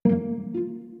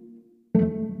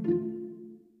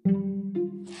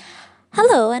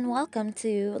Hello and welcome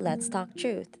to Let's Talk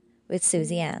Truth with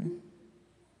Susie Ann.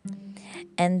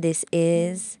 And this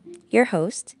is your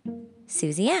host,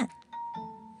 Susie Ann.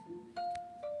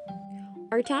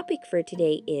 Our topic for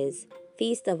today is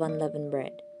Feast of Unleavened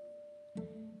Bread.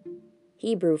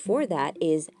 Hebrew for that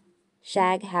is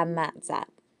Chag Ha Matzat.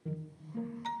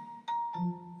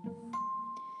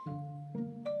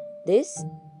 This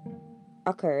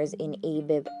occurs in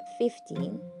Abib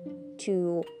 15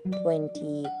 to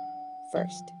 21st. So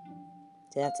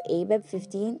that's Abib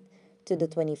 15 to the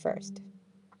 21st.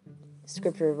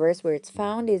 Scripture verse where it's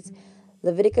found is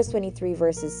Leviticus 23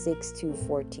 verses 6 to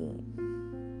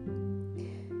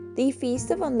 14. The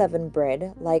Feast of Unleavened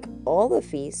Bread, like all the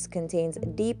feasts, contains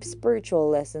deep spiritual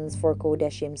lessons for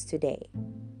Kodeshims today.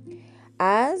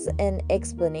 As an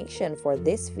explanation for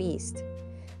this feast,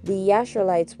 the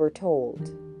Yasharites were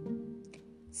told,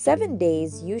 7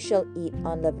 days you shall eat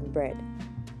unleavened bread.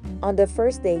 On the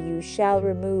first day you shall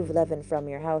remove leaven from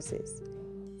your houses.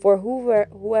 For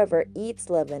whoever eats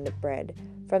leavened bread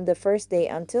from the first day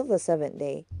until the 7th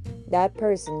day, that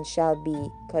person shall be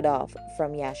cut off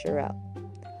from Yasharel.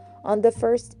 On the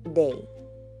first day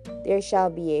there shall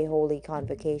be a holy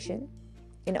convocation,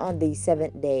 and on the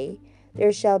 7th day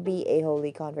there shall be a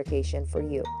holy convocation for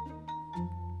you.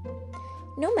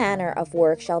 No manner of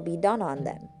work shall be done on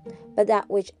them, but that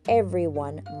which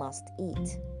everyone must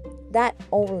eat, that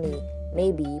only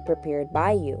may be prepared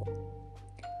by you.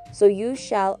 So you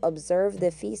shall observe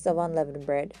the feast of unleavened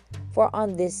bread, for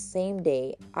on this same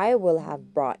day I will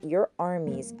have brought your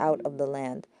armies out of the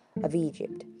land of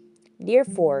Egypt.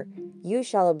 Therefore you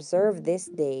shall observe this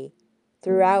day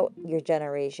throughout your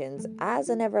generations as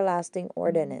an everlasting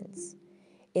ordinance.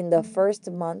 In the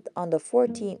first month, on the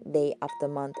 14th day of the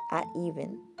month at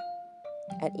evening,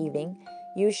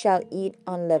 you shall eat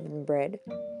unleavened bread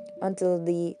until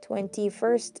the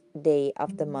 21st day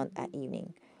of the month at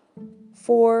evening.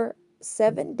 For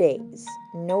 7 days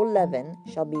no leaven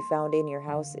shall be found in your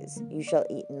houses. You shall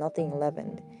eat nothing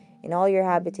leavened. In all your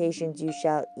habitations you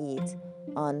shall eat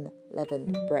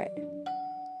unleavened bread.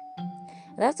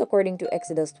 And that's according to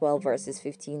Exodus 12 verses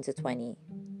 15 to 20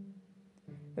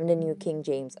 from the New King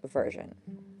James Version.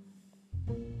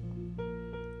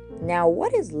 Now,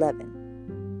 what is leaven?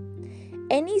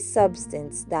 Any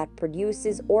substance that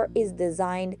produces or is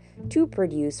designed to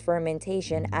produce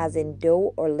fermentation, as in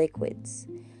dough or liquids.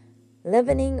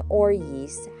 Leavening or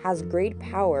yeast has great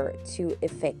power to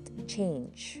effect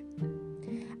change.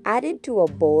 Added to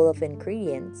a bowl of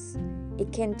ingredients,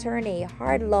 it can turn a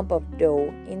hard lump of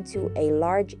dough into a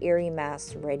large airy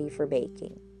mass ready for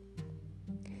baking.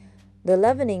 The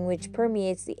leavening, which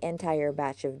permeates the entire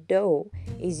batch of dough,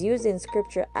 is used in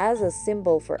Scripture as a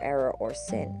symbol for error or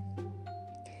sin.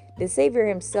 The Savior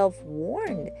himself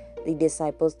warned the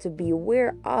disciples to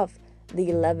beware of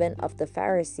the leaven of the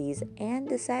Pharisees and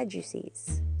the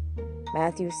Sadducees.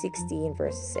 Matthew 16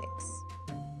 verse 6.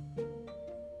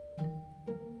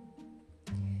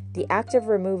 The act of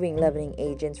removing leavening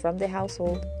agents from the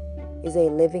household is a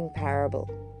living parable.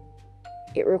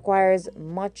 It requires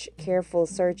much careful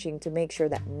searching to make sure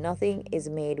that nothing is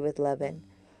made with leaven,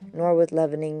 nor with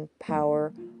leavening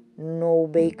power, no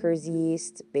baker's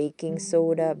yeast, baking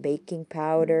soda, baking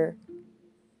powder,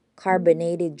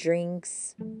 carbonated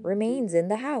drinks remains in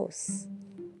the house.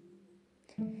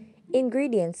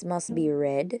 Ingredients must be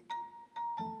read.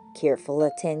 Careful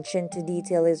attention to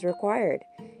detail is required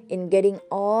in getting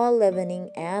all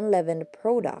leavening and leavened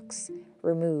products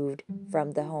removed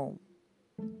from the home.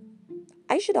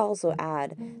 I should also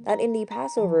add that in the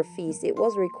Passover feast it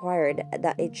was required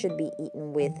that it should be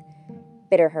eaten with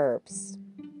bitter herbs.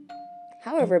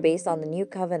 However, based on the New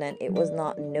Covenant, it was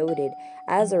not noted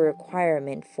as a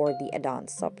requirement for the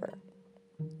Adon's Supper.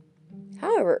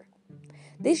 However,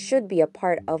 this should be a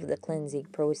part of the cleansing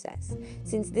process,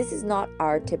 since this is not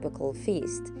our typical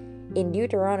feast. In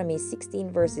Deuteronomy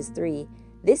 16 verses 3,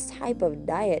 this type of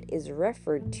diet is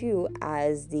referred to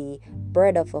as the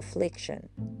bread of affliction.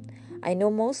 I know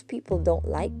most people don't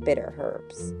like bitter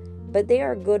herbs, but they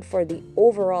are good for the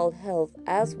overall health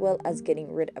as well as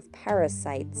getting rid of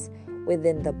parasites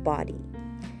within the body.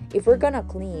 If we're gonna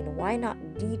clean, why not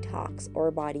detox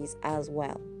our bodies as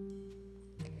well?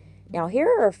 Now, here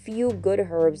are a few good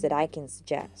herbs that I can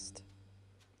suggest.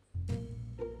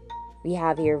 We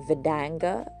have here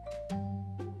Vedanga,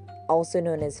 also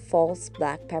known as false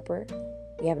black pepper.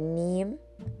 We have neem,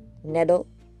 nettle,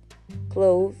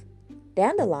 clove,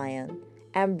 dandelion,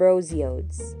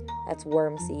 ambrosiades, that's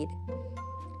worm seed,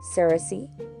 cerasee,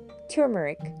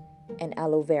 turmeric, and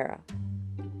aloe vera.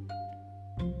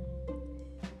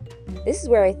 This is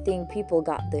where I think people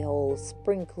got the whole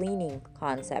spring cleaning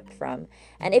concept from.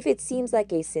 And if it seems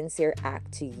like a sincere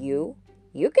act to you,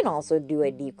 you can also do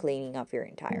a deep cleaning of your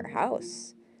entire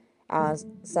house.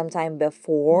 Sometime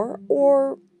before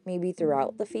or maybe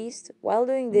throughout the feast. While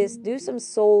doing this, do some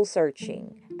soul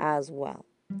searching as well.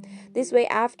 This way,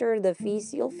 after the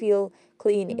feast, you'll feel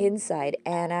clean inside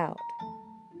and out.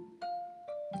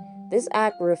 This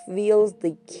act reveals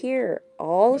the care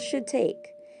all should take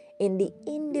in the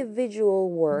individual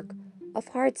work of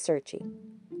heart searching.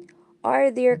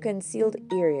 Are there concealed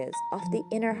areas of the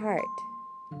inner heart,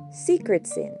 secret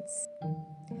sins,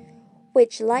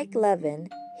 which, like leaven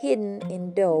hidden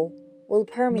in dough, will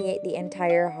permeate the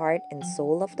entire heart and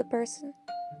soul of the person?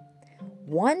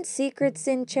 One secret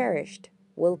sin cherished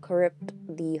will corrupt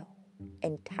the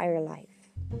entire life.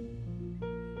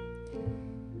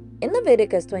 In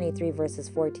Leviticus 23, verses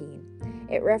 14,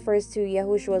 it refers to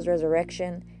Yahushua's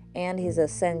resurrection and his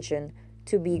ascension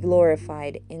to be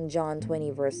glorified in John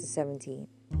 20, verses 17.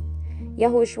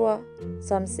 Yahushua,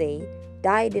 some say,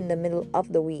 died in the middle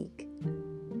of the week,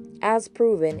 as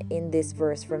proven in this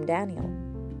verse from Daniel.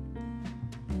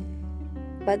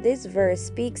 But this verse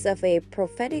speaks of a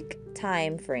prophetic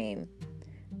time frame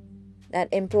that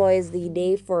employs the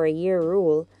day for a year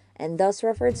rule and thus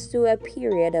refers to a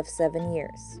period of 7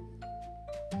 years,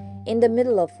 in the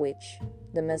middle of which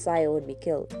the Messiah would be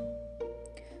killed.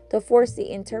 To force the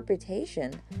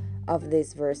interpretation of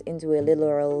this verse into a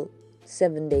literal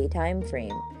 7-day time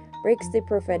frame breaks the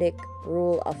prophetic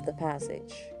rule of the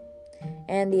passage,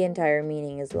 and the entire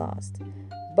meaning is lost.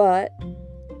 But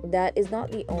that is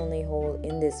not the only hole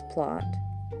in this plot.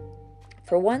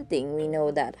 For one thing, we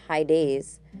know that high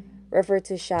days refer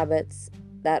to Shabbats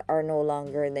that are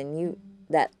longer than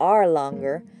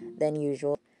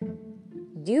usual,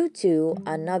 due to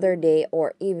another day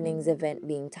or evening's event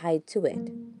being tied to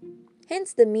it.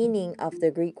 Hence, the meaning of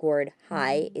the Greek word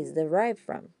high is derived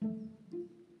from.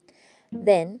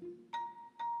 Then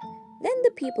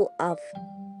the people of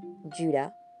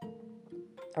Judah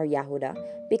or Yahudah,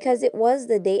 because it was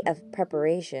the day of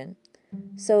preparation,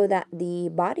 so that the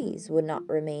bodies would not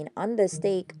remain on the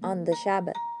stake on the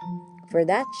Shabbat, for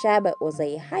that Shabbat was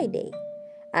a high day,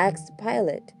 asked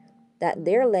Pilate that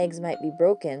their legs might be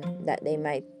broken, that they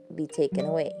might be taken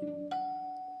away.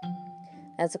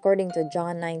 That's according to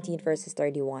John 19, verses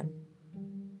 31.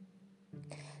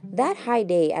 That high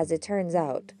day, as it turns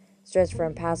out, stretched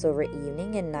from Passover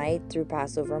evening and night through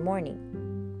Passover morning,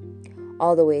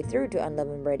 all the way through to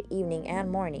unleavened bread evening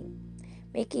and morning,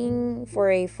 making for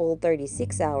a full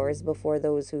 36 hours before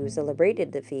those who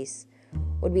celebrated the feast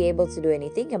would be able to do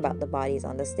anything about the bodies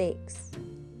on the stakes.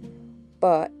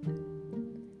 But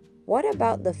what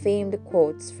about the famed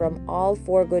quotes from all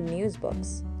 4 good news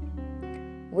books,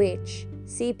 which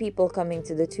see people coming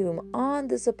to the tomb on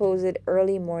the supposed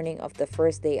early morning of the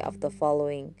first day of the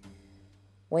following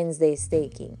Wednesday's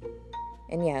staking?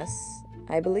 And yes,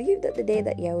 I believe that the day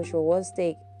that Yahushua was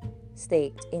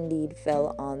staked indeed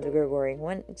fell on the Gregorian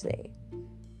Wednesday.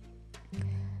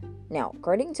 Now,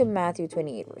 according to Matthew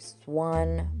 28, verses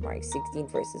 1, Mark 16,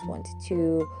 verses 1 to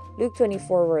 2, Luke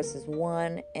 24, verses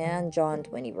 1, and John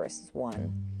 20, verses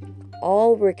 1,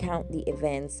 all recount the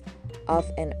events of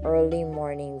an early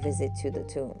morning visit to the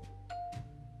tomb.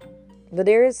 But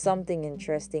there is something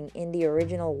interesting in the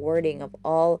original wording of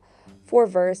all 4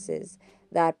 verses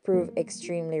that prove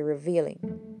extremely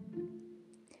revealing.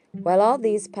 While all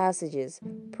these passages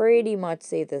pretty much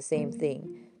say the same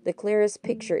thing, the clearest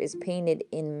picture is painted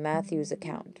in Matthew's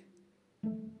account.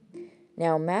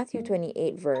 Now, Matthew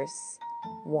 28, verse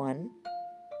 1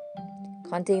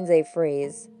 contains a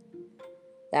phrase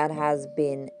that has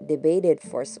been debated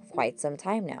for quite some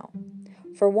time now.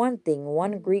 For one thing,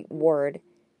 one Greek word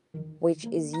which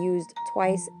is used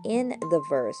twice in the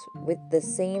verse with the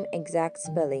same exact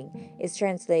spelling is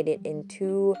translated in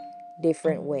 2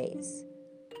 different ways,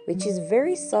 which is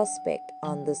very suspect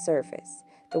on the surface.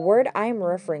 The word I'm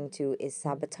referring to is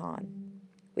Sabbaton,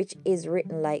 which is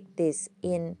written like this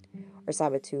or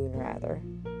Sabbatoon rather,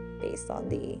 based on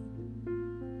the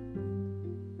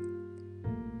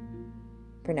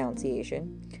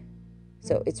pronunciation.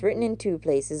 So it's written in 2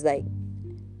 places like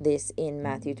this in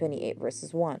Matthew 28,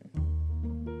 verses 1.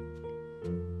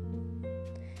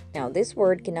 Now, this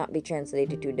word cannot be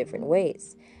translated 2 different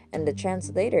ways, and the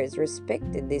translators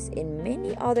respected this in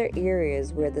many other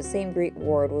areas where the same Greek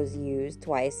word was used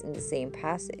twice in the same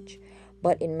passage.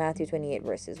 But in Matthew 28,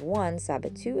 verses 1,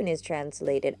 Sabbatoon is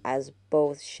translated as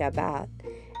both Shabbat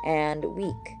and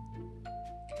week.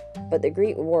 But the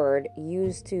Greek word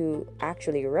used to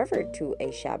actually refer to a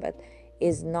Shabbat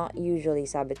is not usually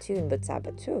Sabbatoon but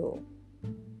Sabbatu,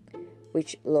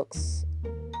 which looks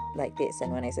like this.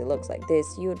 And when I say looks like this,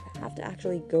 you'd have to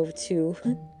actually go to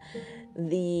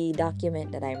the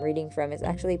document that I'm reading from. It's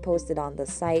actually posted on the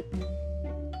site,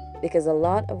 because a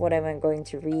lot of what I'm going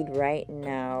to read right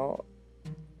now,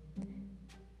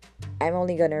 I'm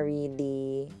only going to read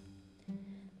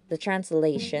the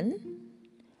translation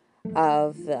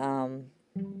of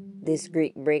this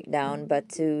Greek breakdown. But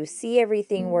to see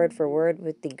everything word for word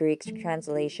with the Greek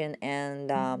translation and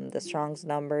the Strong's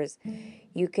numbers,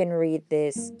 you can read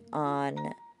this on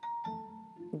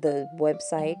the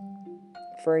website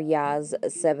for Yah's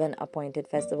 7 appointed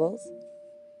festivals.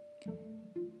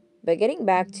 But getting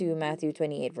back to Matthew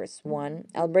 28 verse 1,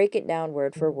 I'll break it down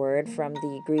word for word from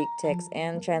the Greek text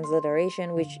and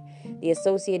transliteration, which the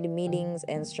associated meanings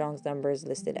and Strong's numbers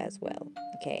listed as well.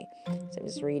 Okay, so I'm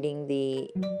just reading the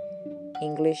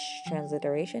English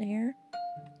transliteration here.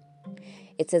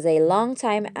 It says, a long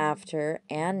time after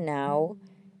and now,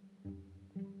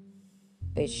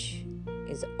 which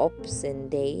is ops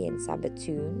and day and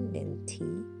sabatun and t,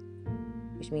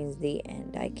 which means the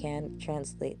end. I can't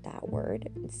translate that word.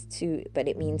 It's to, but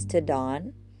it means to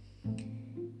dawn.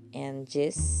 And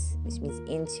jis, which means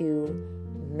into,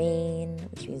 main,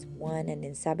 which means one, and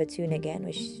then sabatun again,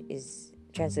 which is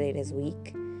translated as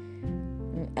week.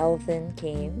 Elthan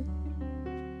came.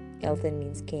 Elthan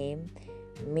means came.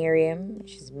 Miriam,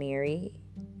 which is Mary,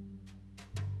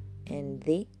 and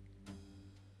the,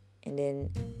 and then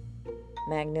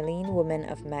Magdalene, woman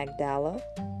of Magdala,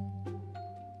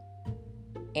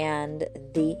 and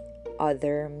the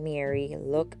other Mary,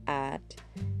 look at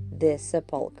this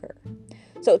sepulcher.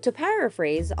 So to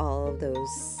paraphrase all of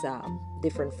those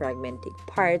different fragmented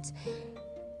parts,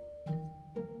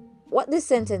 what this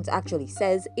sentence actually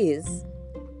says is,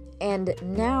 and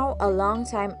now a long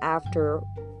time after,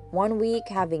 1 week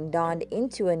having dawned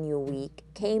into a new week,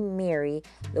 came Mary,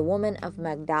 the woman of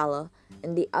Magdala,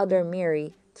 and the other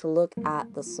Mary to look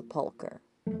at the sepulcher.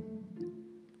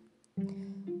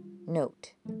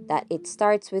 Note that it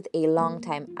starts with a long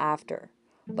time after,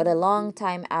 but a long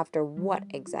time after what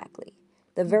exactly?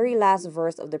 The very last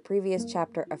verse of the previous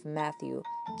chapter of Matthew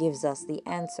gives us the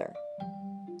answer.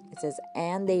 It says,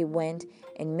 and they went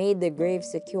and made the grave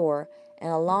secure, and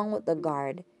along with the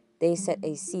guard, they set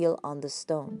a seal on the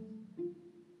stone.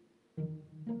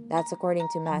 That's according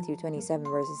to Matthew 27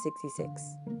 verses 66.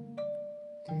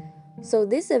 So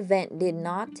this event did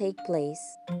not take place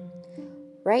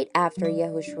right after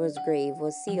Yahushua's grave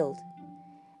was sealed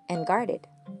and guarded.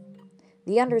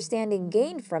 The understanding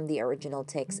gained from the original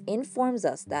text informs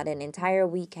us that an entire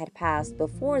week had passed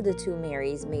before the two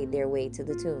Marys made their way to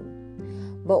the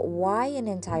tomb. But why an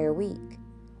entire week?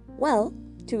 Well,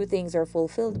 two things are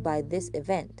fulfilled by this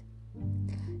event.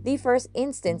 The first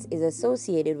instance is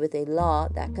associated with a law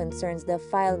that concerns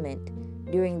defilement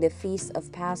during the feast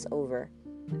of Passover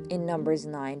in Numbers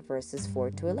 9 verses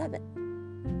 4 to 11.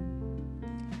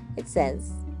 It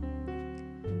says,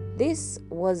 this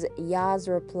was Yah's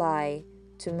reply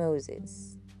to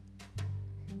Moses.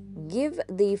 Give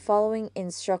the following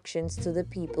instructions to the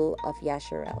people of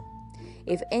Yasharel.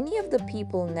 If any of the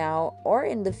people now or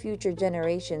in the future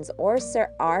generations are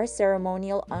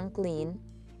ceremonially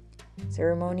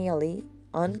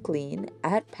unclean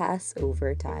at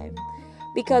Passover time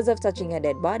because of touching a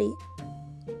dead body,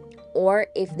 or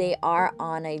if they are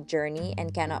on a journey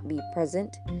and cannot be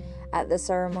present at the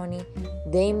ceremony,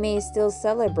 they may still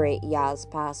celebrate Yah's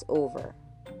Passover.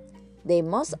 They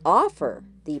must offer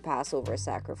the Passover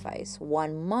sacrifice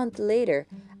 1 month later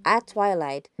at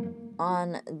twilight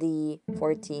on the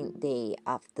 14th day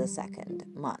of the second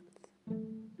month.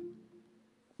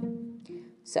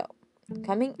 So,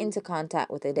 coming into contact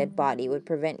with a dead body would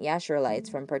prevent Yasharites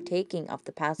from partaking of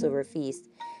the Passover feast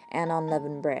and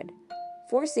unleavened bread,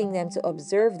 forcing them to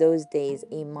observe those days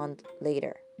a month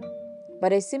later.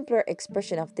 But a simpler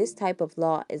expression of this type of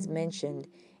law is mentioned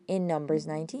in Numbers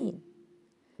 19.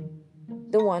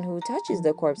 The one who touches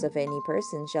the corpse of any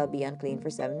person shall be unclean for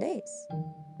 7 days.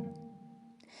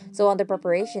 So on the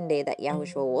preparation day that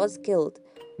Yahushua was killed,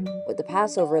 with the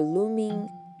Passover looming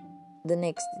the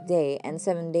next day and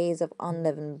 7 days of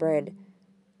unleavened bread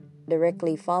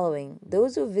directly following,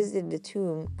 those who visited the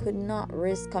tomb could not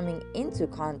risk coming into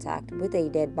contact with a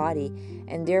dead body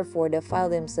and therefore defile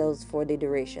themselves for the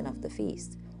duration of the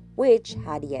feast, which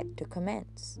had yet to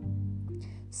commence.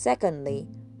 Secondly,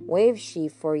 wave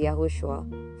sheaf for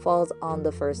Yahushua falls on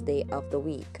the first day of the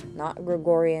week, not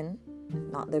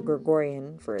the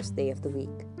Gregorian first day of the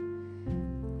week.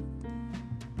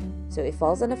 So it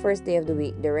falls on the first day of the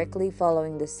week, directly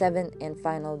following the 7th and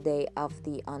final day of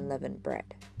the unleavened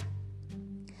bread.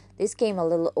 This came a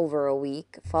little over a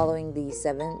week following the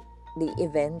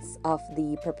events of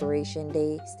the preparation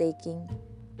day staking.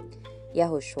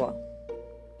 Yahushua.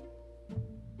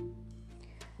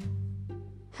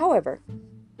 However,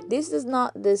 this does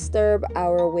not disturb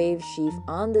our wave sheaf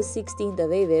on the 16th of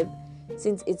Aviv,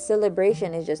 since its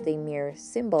celebration is just a mere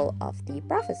symbol of the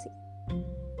prophecy.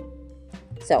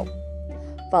 So,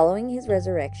 following his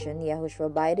resurrection,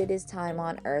 Yahushua bided his time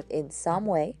on earth in some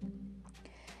way,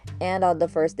 and on the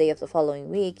first day of the following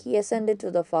week, he ascended to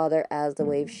the Father as the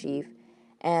wave sheaf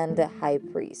and the high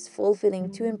priest, fulfilling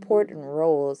two important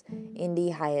roles in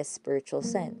the highest spiritual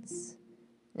sense.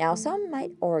 Now, some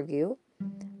might argue,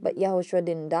 but Yahushua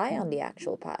didn't die on the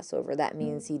actual Passover. That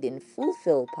means he didn't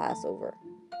fulfill Passover.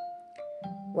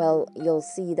 Well, you'll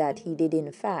see that he did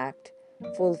in fact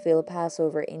fulfill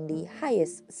Passover in the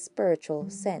highest spiritual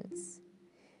sense,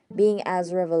 being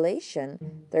as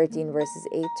Revelation 13 verses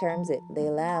 8 terms it, the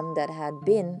lamb that had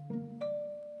been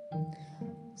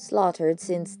slaughtered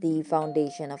since the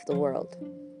foundation of the world.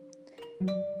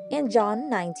 And John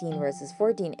 19 verses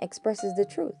 14 expresses the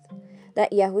truth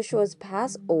that Yahushua's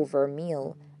Passover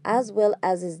meal, as well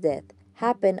as his death,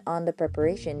 happened on the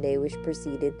preparation day which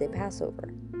preceded the Passover.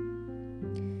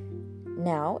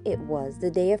 Now it was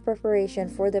the day of preparation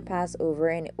for the Passover,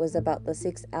 and it was about the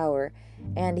 6th hour,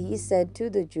 and he said to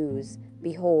the Jews,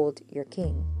 "Behold your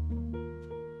king."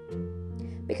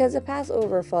 Because the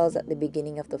Passover falls at the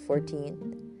beginning of the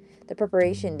 14th, the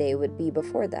preparation day would be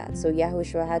before that, so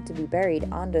Yahushua had to be buried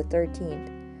on the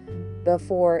 13th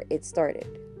before it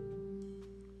started.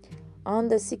 On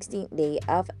the 16th day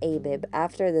of Abib,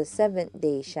 after the 7th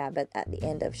day Shabbat at the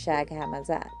end of Chag Ha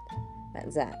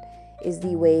Matzat, is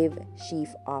the wave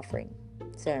sheaf offering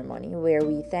ceremony, where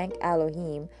we thank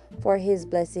Elohim for his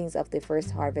blessings of the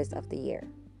first harvest of the year.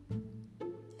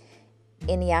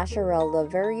 In Yasharel, the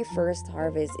very first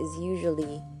harvest is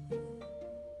usually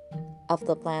of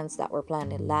the plants that were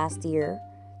planted last year.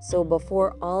 So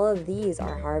before all of these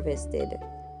are harvested,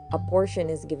 a portion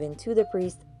is given to the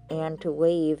priest and to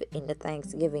wave in the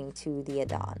thanksgiving to the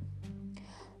Adon.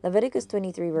 Leviticus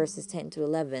 23 verses 10 to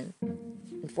 11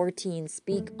 and 14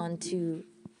 speak unto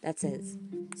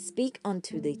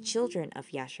the children of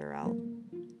Yasharel,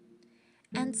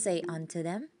 and say unto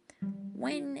them,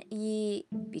 when ye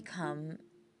become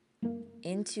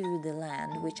into the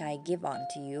land which I give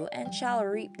unto you, and shall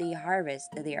reap the harvest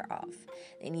thereof,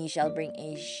 then ye shall bring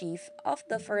a sheaf of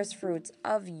the first fruits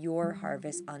of your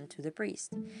harvest unto the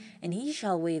priest, and he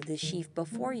shall wave the sheaf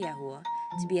before Yahuwah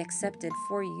to be accepted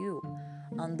for you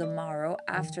on the morrow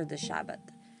after the Shabbat.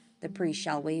 The priest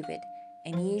shall wave it,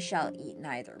 and ye shall eat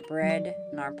neither bread,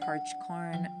 nor parched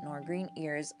corn, nor green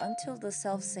ears, until the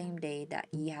selfsame day that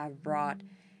ye have brought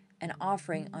an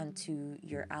offering unto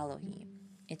your Elohim.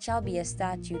 It shall be a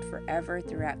statute forever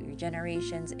throughout your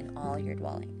generations in all your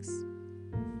dwellings.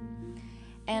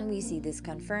 And we see this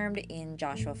confirmed in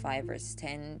Joshua 5 verses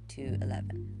 10 to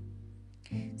 11.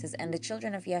 It says, and the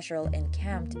children of Yasharel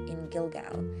encamped in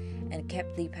Gilgal, and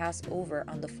kept the Passover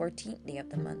on the 14th day of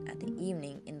the month at the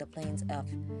evening in the plains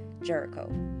of Jericho.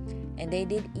 And they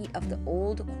did eat of the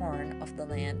old corn of the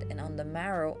land, and on the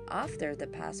morrow after the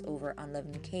Passover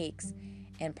unleavened cakes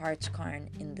and parched corn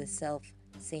in the self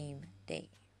same day.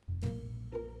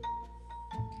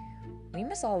 We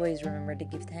must always remember to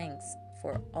give thanks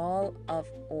for all of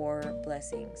our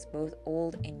blessings, both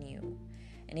old and new.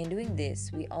 And in doing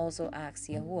this, we also ask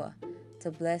Yahuwah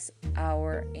to bless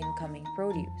our incoming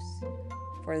produce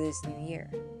for this new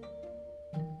year.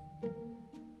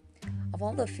 Of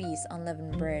all the feasts,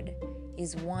 unleavened bread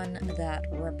is one that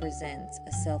represents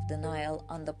a self-denial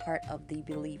on the part of the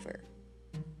believer.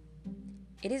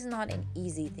 It is not an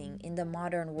easy thing in the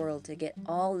modern world to get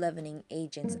all leavening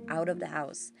agents out of the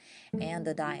house and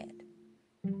the diet.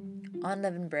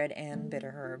 Unleavened bread and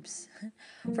bitter herbs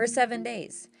for 7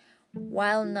 days.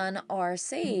 While none are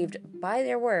saved by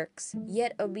their works,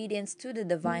 yet obedience to the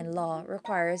divine law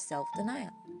requires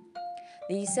self-denial.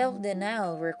 The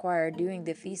self-denial required during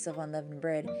the Feast of Unleavened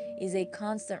Bread is a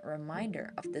constant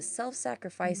reminder of the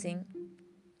self-sacrificing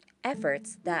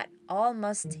efforts that all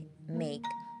must make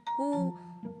who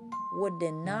would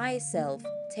deny self,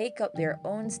 take up their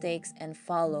own stakes, and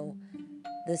follow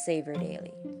the Savior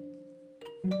daily.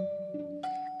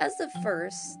 As the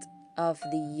first of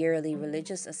the yearly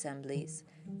religious assemblies,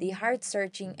 the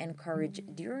heart-searching and courage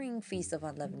during Feast of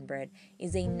Unleavened Bread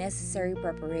is a necessary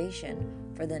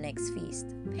preparation for the next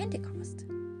feast, Pentecost.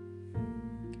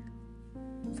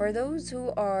 For those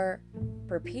who are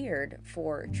prepared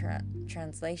for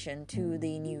translation to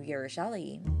the New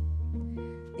Jerusalem,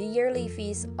 the yearly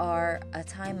feasts are a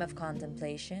time of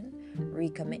contemplation,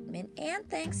 recommitment, and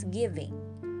thanksgiving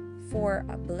for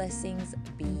blessings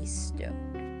bestowed.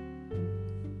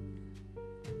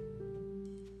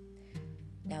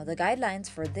 Now, Now, the guidelines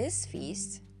for this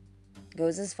feast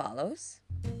goes as follows.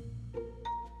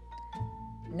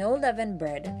 No leavened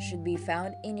bread should be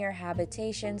found in your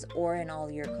habitations or in all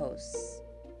your coasts.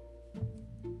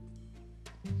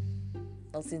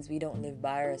 Well, since we don't live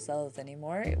by ourselves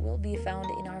anymore, it will be found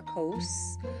in our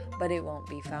coasts, but it won't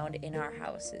be found in our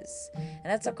houses. And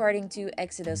that's according to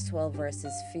Exodus 12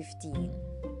 verses 15.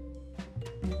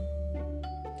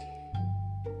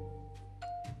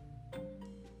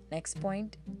 Next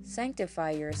point,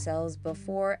 sanctify yourselves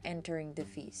before entering the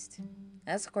feast.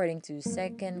 That's according to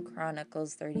 2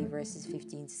 Chronicles 30 verses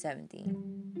 15 to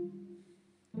 17.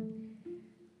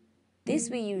 This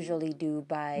we usually do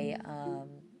by,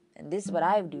 and this is what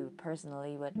I do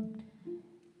personally, but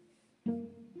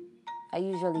I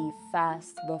usually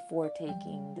fast before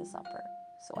taking the supper.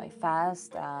 So I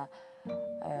fast,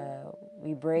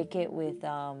 we break it with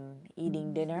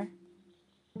eating dinner.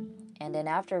 And then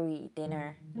after we eat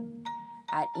dinner,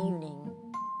 at evening,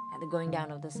 at the going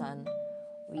down of the sun,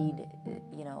 we'd,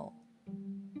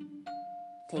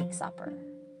 take supper.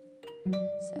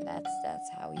 So that's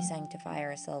how we sanctify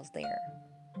ourselves there.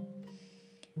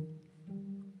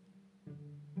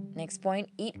 Next point,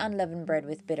 eat unleavened bread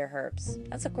with bitter herbs.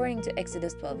 That's according to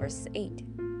Exodus 12 verses 8.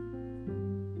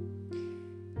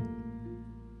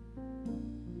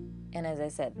 And as I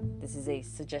said, this is a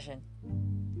suggestion.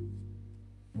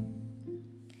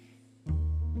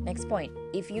 Next point,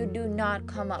 if you do not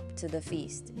come up to the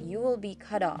feast, you will be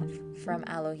cut off from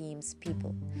Elohim's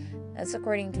people. That's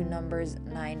according to Numbers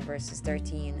 9 verses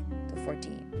 13 to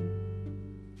 14.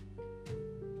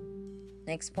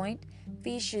 Next point,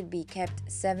 feast should be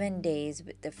kept 7 days,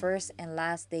 with the first and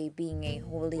last day being a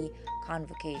holy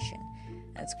convocation.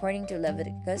 That's according to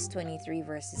Leviticus 23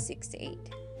 verses 6 to 8.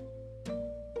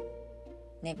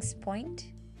 Next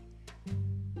point,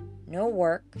 no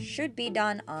work should be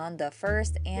done on the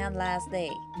first and last day,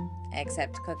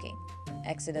 except cooking.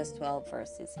 Exodus 12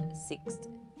 verses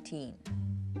 16.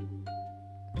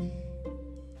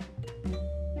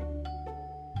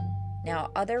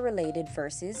 Now, other related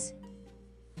verses,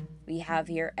 we have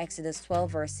here Exodus 12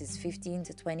 verses 15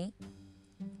 to 20,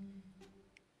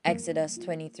 Exodus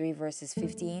 23 verses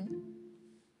 15,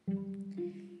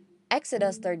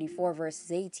 Exodus 34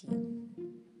 verses 18,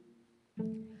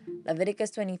 Leviticus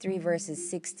 23 verses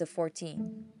 6 to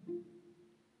 14,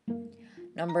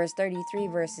 Numbers 33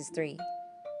 verses 3,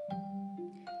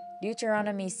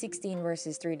 Deuteronomy 16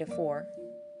 verses 3 to 4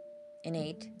 and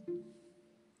 8,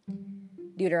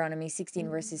 Deuteronomy 16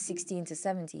 verses 16 to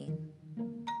 17,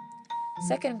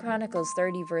 2 Chronicles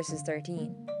 30 verses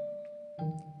 13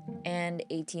 and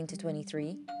 18 to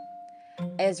 23,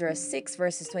 Ezra 6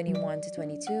 verses 21 to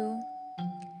 22,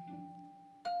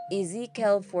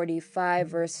 Ezekiel 45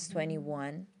 verses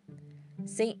 21,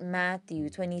 St. Matthew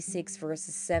 26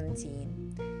 verses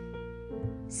 17,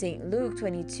 St. Luke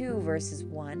 22 verses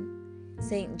 1,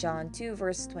 St. John 2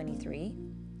 verses 23,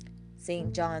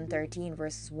 St. John 13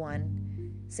 verses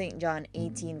 1, St. John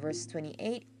 18 verses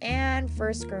 28, and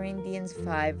 1 Corinthians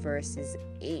 5 verses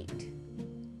 8.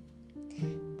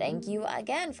 Thank you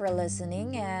again for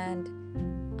listening, and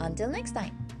until next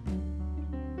time.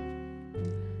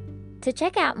 To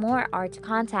check out more or to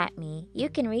contact me, you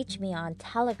can reach me on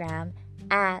Telegram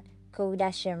at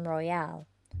Kodashim Royale,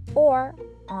 or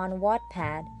on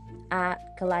Wattpad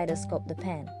at Kaleidoscope the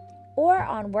Pen, or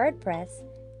on WordPress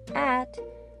at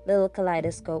Little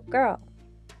Kaleidoscope Girl.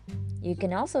 You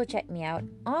can also check me out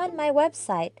on my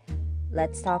website,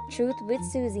 Let's Talk Truth with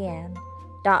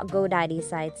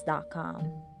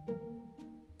Suzanne.GoDaddySites.com.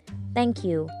 Thank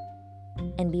you,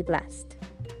 and be blessed.